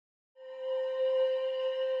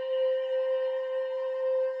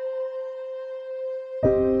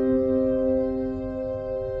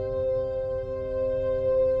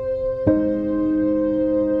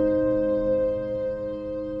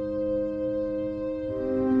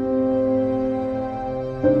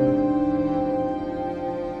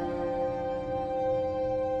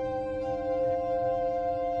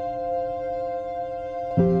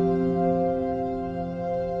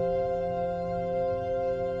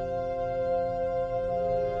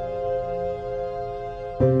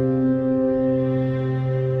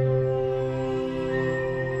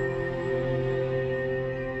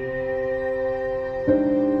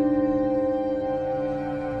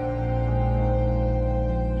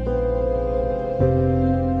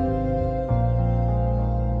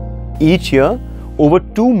Each year, over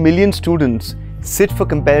 2 million students sit for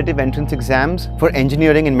competitive entrance exams for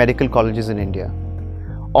engineering and medical colleges in India.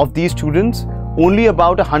 Of these students, only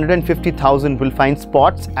about 150,000 will find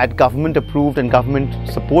spots at government-approved and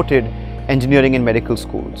government-supported engineering and medical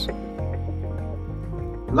schools.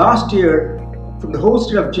 Last year, from the whole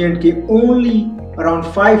state of J&K, only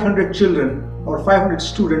around 500 children or 500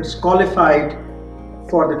 students qualified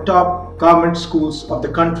for the top government schools of the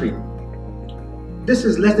country. This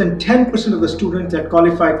is less than 10% of the students that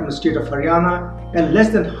qualified from the state of Haryana and less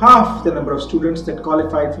than half the number of students that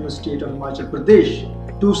qualified from the state of Himachal Pradesh,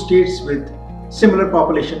 two states with similar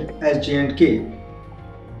population as J&K.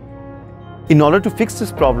 In order to fix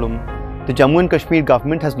this problem, the Jammu and Kashmir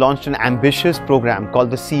government has launched an ambitious program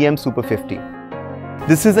called the CM Super 50.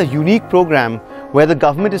 This is a unique program where the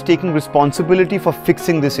government is taking responsibility for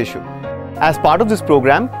fixing this issue. As part of this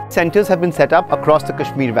program, centers have been set up across the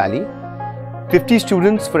Kashmir Valley. 50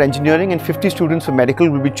 students for engineering and 50 students for medical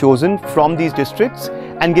will be chosen from these districts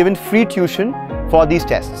and given free tuition for these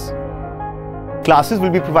tests. Classes will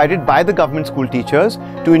be provided by the government school teachers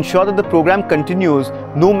to ensure that the program continues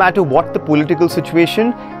no matter what the political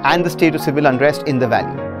situation and the state of civil unrest in the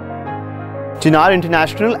valley. CHINAR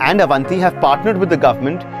International and Avanti have partnered with the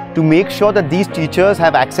government to make sure that these teachers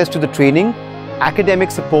have access to the training,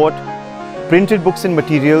 academic support, printed books and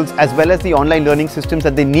materials, as well as the online learning systems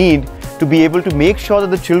that they need to be able to make sure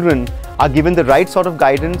that the children are given the right sort of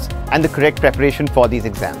guidance and the correct preparation for these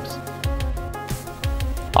exams.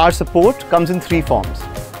 Our support comes in three forms.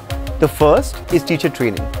 The first is teacher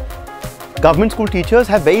training. Government school teachers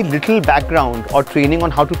have very little background or training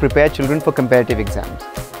on how to prepare children for competitive exams.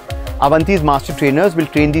 Avanti's master trainers will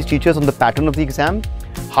train these teachers on the pattern of the exam,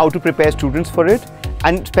 how to prepare students for it,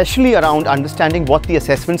 and especially around understanding what the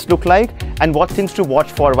assessments look like and what things to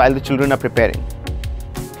watch for while the children are preparing.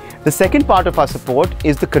 The second part of our support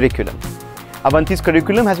is the curriculum. Avanti's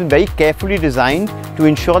curriculum has been very carefully designed to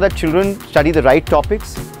ensure that children study the right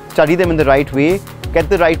topics, study them in the right way, get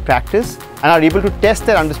the right practice, and are able to test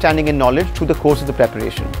their understanding and knowledge through the course of the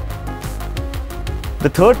preparation. The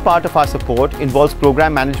third part of our support involves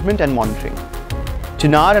program management and monitoring.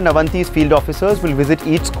 CHINAR and Avanti's field officers will visit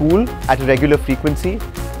each school at a regular frequency,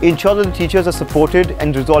 ensure that the teachers are supported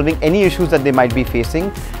in resolving any issues that they might be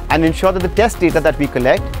facing, and ensure that the test data that we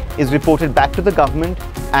collect is reported back to the government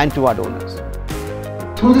and to our donors.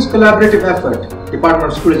 Through this collaborative effort,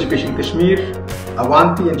 Department of School Education Kashmir,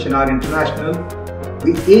 Avanti and CHINAR International,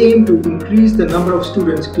 we aim to increase the number of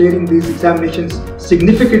students clearing these examinations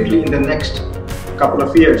significantly in the next couple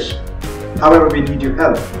of years. However, we need your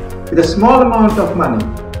help. With a small amount of money,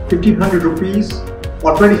 1,500 rupees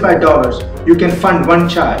or $25, you can fund one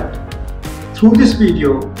child. Through this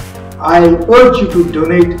video, I urge you to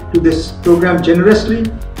donate to this program generously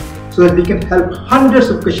so that we can help hundreds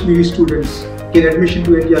of Kashmiri students get admission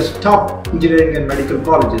to India's top engineering and medical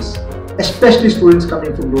colleges, especially students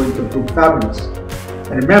coming from low-income group families.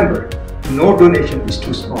 And remember, no donation is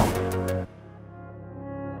too small.